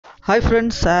Hi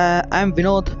friends, I'm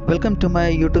Vinod. Welcome to my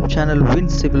YouTube channel Win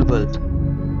Civil World.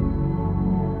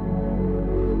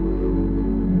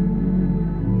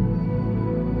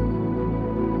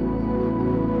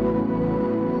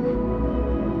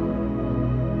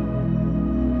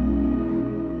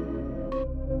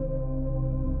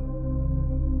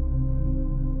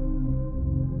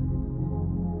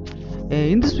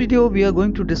 In this video, we are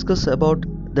going to discuss about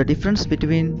the difference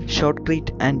between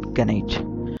shotcrete and gunite.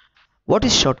 What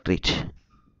is shotcrete?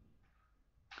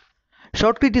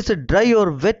 Shotcrete is a dry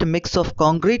or wet mix of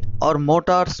concrete or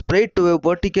mortar sprayed to a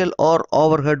vertical or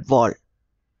overhead wall,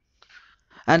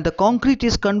 and the concrete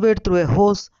is conveyed through a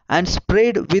hose and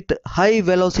sprayed with high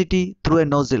velocity through a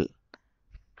nozzle.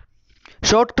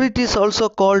 Shotcrete is also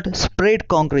called sprayed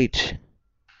concrete.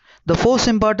 The force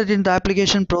imparted in the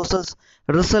application process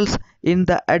results in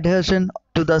the adhesion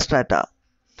to the strata.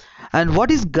 And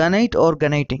what is gunite or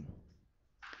guniting?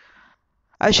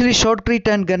 Actually, shotcrete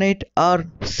and gunite are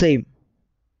same.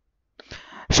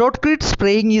 Shotcrete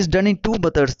spraying is done in two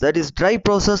methods, that is dry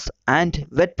process and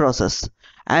wet process.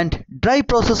 And dry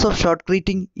process of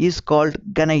shotcreting is called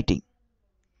guniting.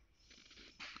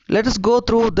 Let us go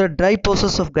through the dry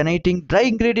process of guniting. Dry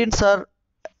ingredients are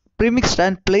premixed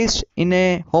and placed in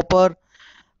a hopper.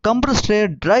 Compressed air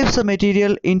drives the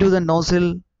material into the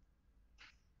nozzle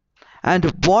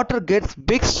and water gets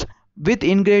mixed with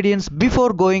ingredients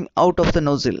before going out of the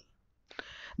nozzle.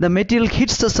 The material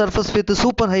hits the surface with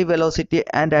super high velocity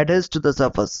and adheres to the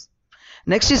surface.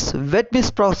 Next is wet mix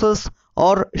process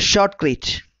or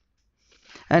shotcrete.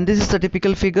 And this is the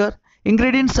typical figure.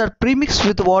 Ingredients are premixed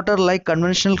with water like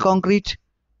conventional concrete.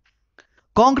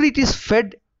 Concrete is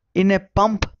fed in a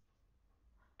pump.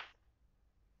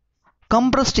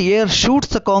 Compressed air shoots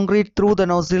the concrete through the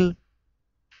nozzle.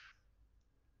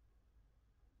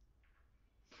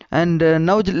 And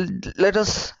now let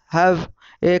us have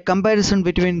a comparison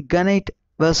between gunite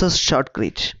versus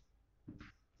shotcrete.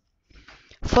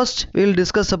 First, we will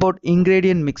discuss about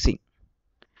ingredient mixing.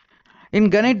 In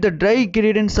gunite, the dry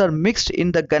ingredients are mixed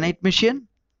in the gunite machine.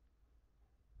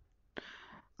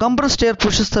 Compressed air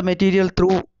pushes the material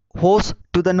through hose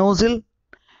to the nozzle,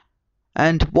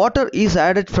 and water is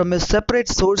added from a separate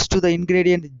source to the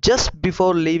ingredient just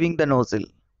before leaving the nozzle.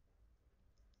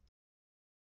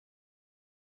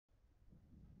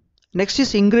 Next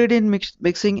is ingredient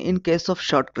mixing in case of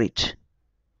shotcrete.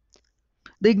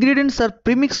 The ingredients are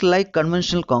premixed like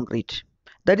conventional concrete,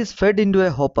 that is fed into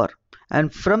a hopper,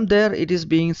 and from there it is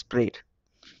being sprayed.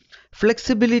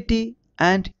 Flexibility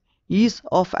and ease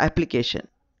of application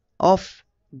of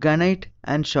gunite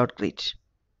and shotcrete.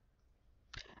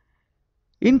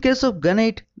 In case of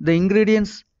gunite, the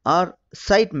ingredients are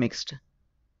site mixed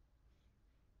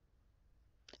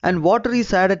and water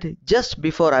is added just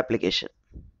before application.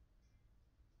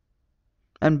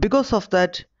 And because of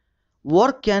that,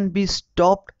 work can be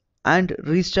stopped and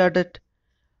restarted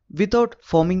without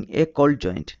forming a cold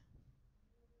joint.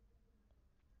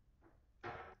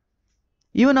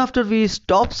 Even after we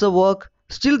stop the work,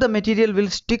 still the material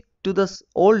will stick to the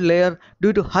old layer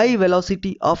due to high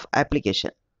velocity of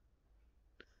application.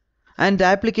 And the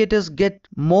applicators get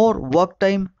more work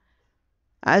time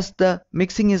as the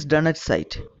mixing is done at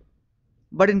site.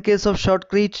 But in case of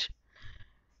shotcrete,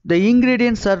 the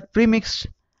ingredients are premixed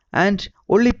and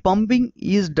only pumping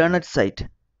is done at site.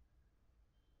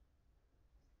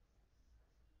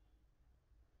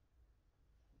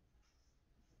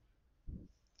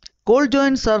 Cold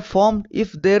joints are formed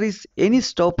if there is any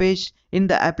stoppage in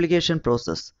the application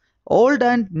process. Old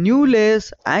and new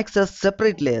layers act as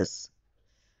separate layers,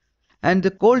 and the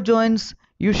cold joints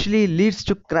usually leads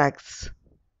to cracks.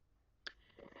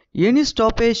 Any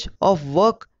stoppage of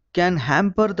work can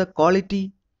hamper the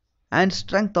quality and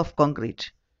strength of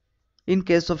concrete in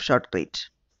case of shotcrete.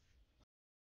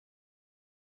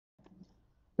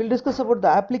 We'll discuss about the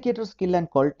applicator skill and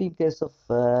quality in case of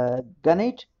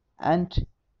gunite and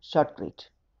shotcrete.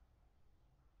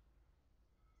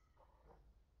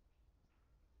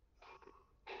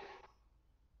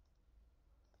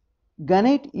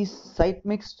 Gunite is site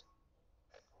mixed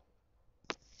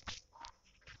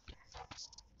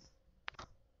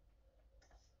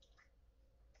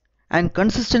and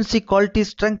consistency, quality,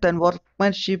 strength and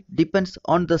workmanship depends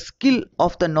on the skill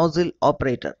of the nozzle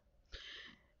operator.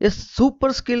 A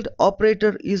super skilled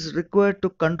operator is required to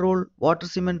control water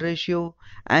cement ratio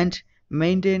and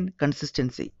maintain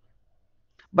consistency.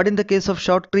 But in the case of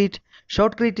shotcrete,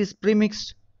 shotcrete is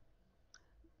premixed.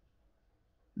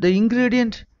 The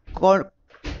ingredient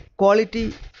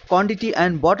quality, quantity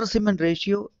and water cement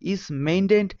ratio is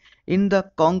maintained in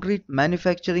the concrete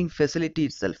manufacturing facility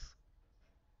itself.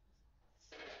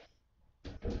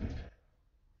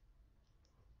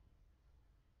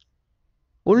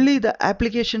 Only the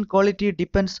application quality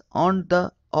depends on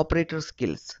the operator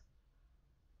skills.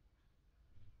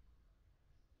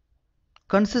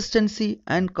 Consistency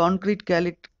and concrete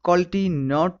quality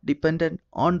not dependent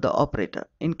on the operator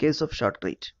in case of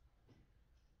shotcrete.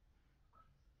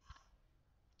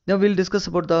 Now we'll discuss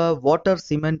about the water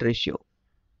cement ratio.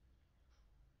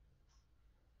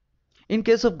 In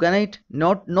case of gunite,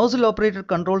 nozzle operator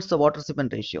controls the water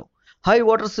cement ratio. High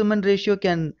water cement ratio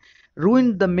can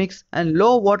ruin the mix and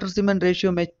low water cement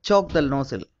ratio may choke the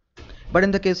nozzle. But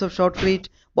in the case of shotcrete,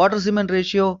 water cement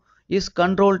ratio is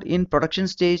controlled in production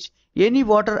stage. Any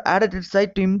water added at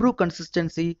site to improve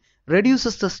consistency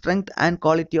reduces the strength and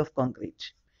quality of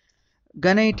concrete.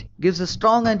 Gunite gives a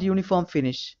strong and uniform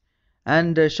finish,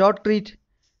 and shotcrete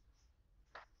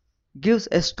gives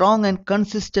a strong and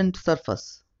consistent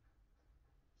surface.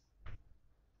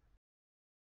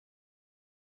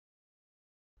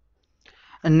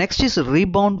 And next is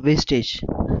rebound wastage.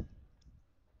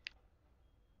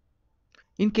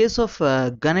 In case of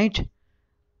gunite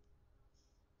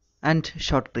and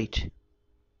shotcrete,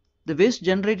 the waste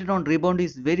generated on rebound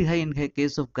is very high in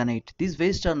case of gunite. These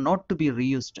wastes are not to be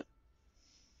reused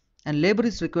and labor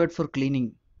is required for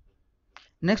cleaning.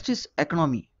 Next is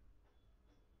economy.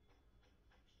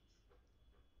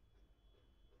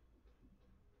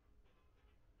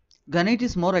 Granite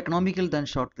is more economical than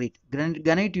shotcrete.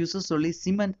 Granite uses only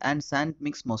cement and sand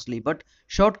mix mostly, but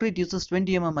shotcrete uses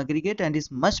 20 aggregate and is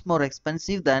much more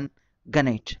expensive than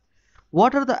granite.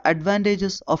 What are the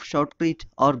advantages of shotcrete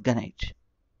or granite?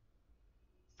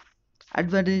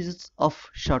 Advantages of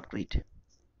shotcrete.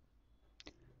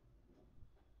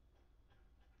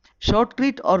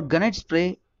 Shotcrete or gunite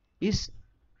spray is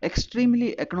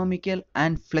extremely economical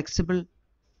and flexible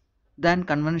than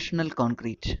conventional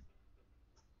concrete.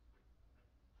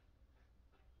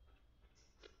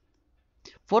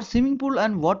 For swimming pool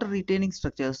and water retaining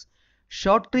structures,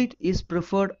 shotcrete is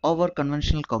preferred over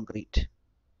conventional concrete.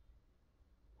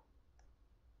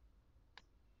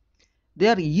 They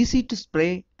are easy to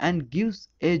spray and gives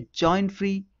a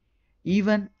joint-free,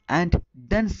 even and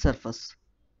dense surface.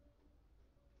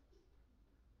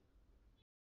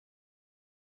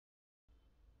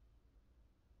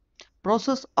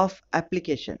 Process of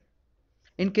application.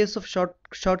 In case of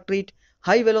shotcrete,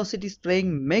 high velocity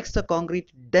spraying makes the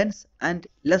concrete dense and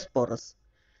less porous.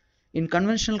 In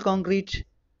conventional concrete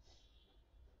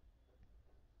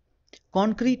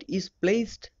is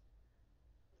placed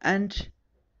and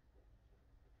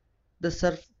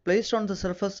placed on the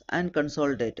surface and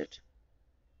consolidated.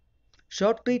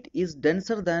 Shotcrete is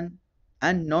denser than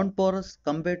and non-porous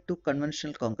compared to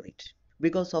conventional concrete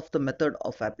because of the method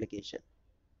of application.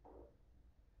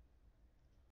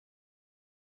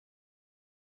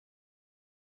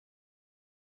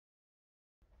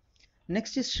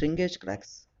 Next is shrinkage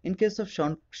cracks. In case of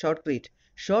shotcrete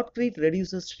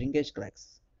reduces shrinkage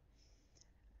cracks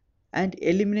and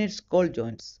eliminates cold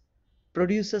joints,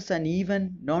 produces an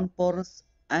even, non-porous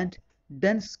and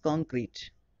dense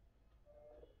concrete.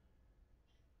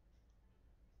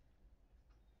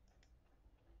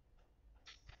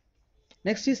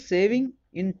 Next is saving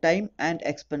in time and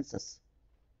expenses.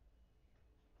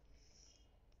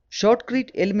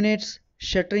 Shotcrete eliminates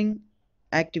shuttering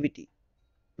activity.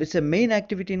 It's a main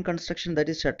activity in construction, that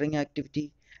is shuttering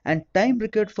activity, and time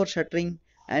required for shuttering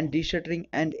and deshuttering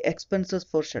and expenses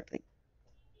for shuttering.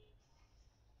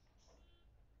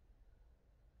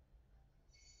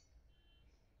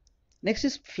 Next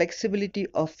is flexibility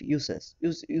of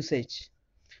usage.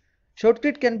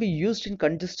 Shotcrete can be used in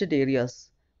congested areas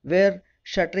where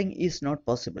shuttering is not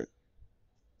possible.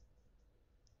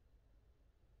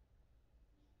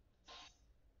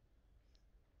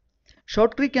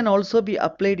 Shotcrete can also be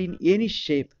applied in any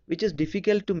shape, which is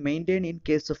difficult to maintain in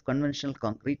case of conventional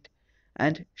concrete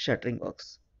and shuttering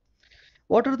works.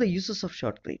 What are the uses of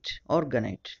shotcrete or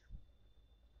gunite?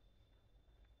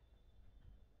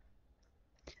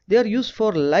 They are used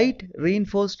for light,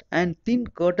 reinforced and thin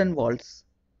curtain walls.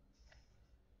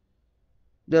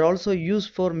 They are also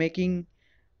used for making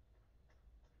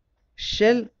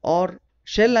shell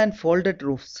and folded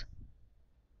roofs.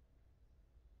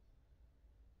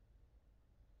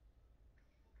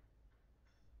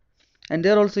 And they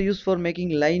are also used for making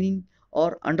lining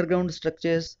or underground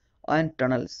structures and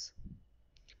tunnels.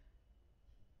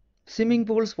 Swimming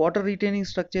pools, water retaining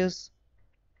structures,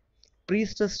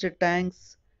 pre-stressed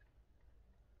tanks,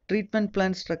 treatment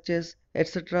plant structures,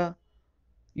 etc.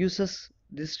 uses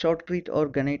this shotcrete or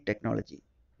gunite technology.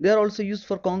 They are also used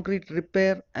for concrete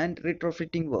repair and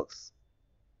retrofitting works.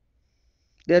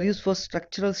 They are used for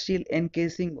structural steel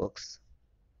encasing works.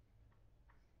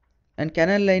 and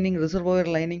canal lining, reservoir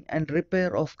lining, and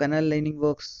repair of canal lining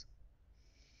works.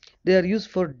 They are used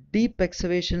for deep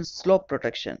excavation, slope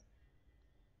protection,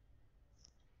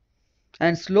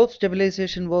 and slope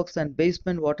stabilization works and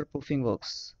basement waterproofing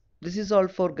works. This is all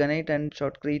for gunite and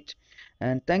shotcrete,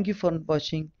 and thank you for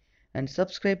watching, and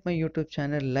subscribe my YouTube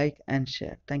channel, like and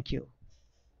share. Thank you.